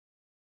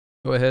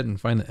Go ahead and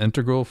find the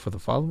integral for the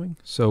following.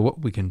 So what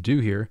we can do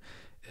here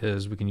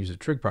is we can use a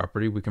trig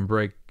property. We can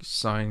break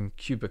sine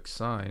cubic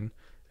sine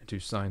into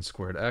sine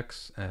squared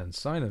x and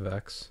sine of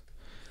x.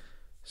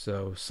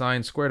 So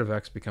sine squared of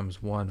x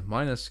becomes 1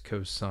 minus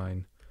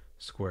cosine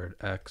squared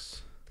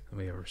x. And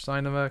we have our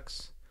sine of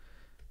x,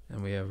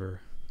 and we have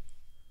our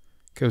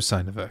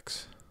cosine of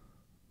x.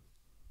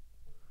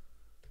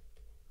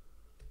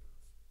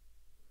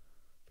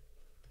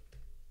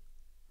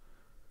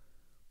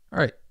 All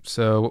right,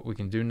 so what we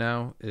can do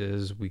now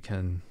is we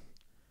can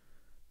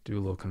do a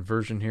little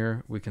conversion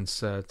here. We can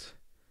set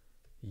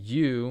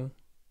u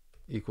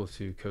equal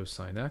to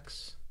cosine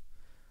x.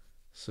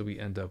 So we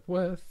end up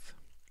with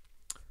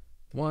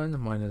 1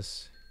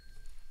 minus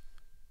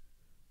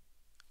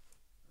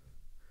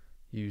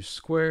u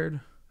squared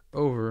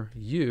over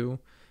u,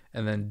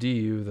 and then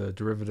du, the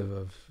derivative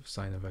of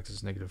sine of x,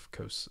 is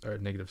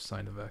negative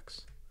sine of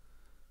x.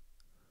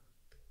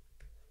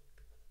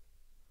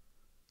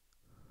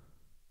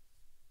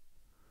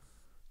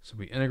 So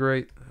we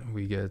integrate,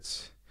 we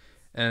get,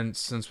 and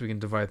since we can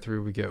divide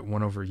through, we get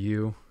 1 over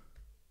u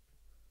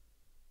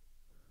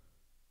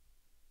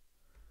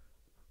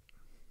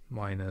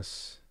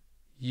minus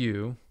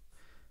u,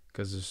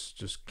 because this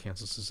just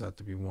cancels this out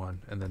to be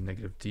 1, and then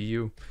negative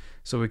du.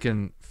 So we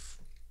can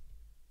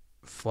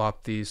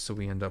flop these, so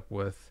we end up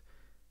with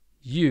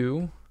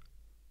u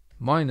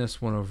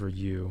minus 1 over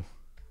u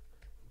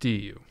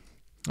du.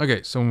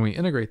 Okay, so when we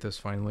integrate this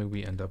finally,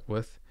 we end up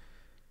with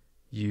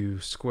u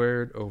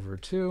squared over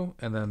 2,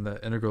 and then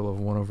the integral of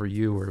 1 over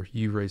u, or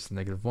u raised to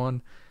negative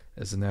 1,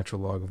 is the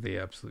natural log of the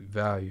absolute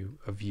value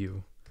of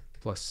u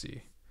plus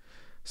c.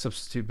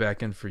 Substitute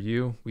back in for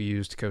u, we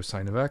used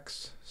cosine of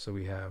x, so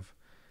we have,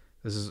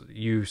 this is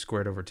u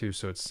squared over 2,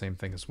 so it's the same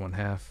thing as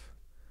 1/2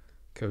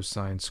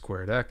 cosine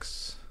squared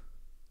x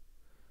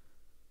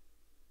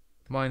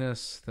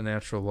minus the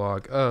natural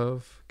log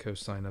of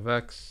cosine of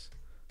x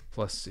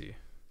plus c.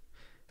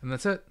 And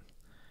that's it.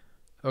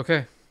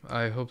 Okay,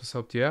 I hope this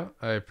helped you out.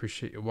 I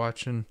appreciate you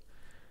watching.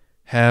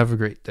 Have a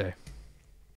great day.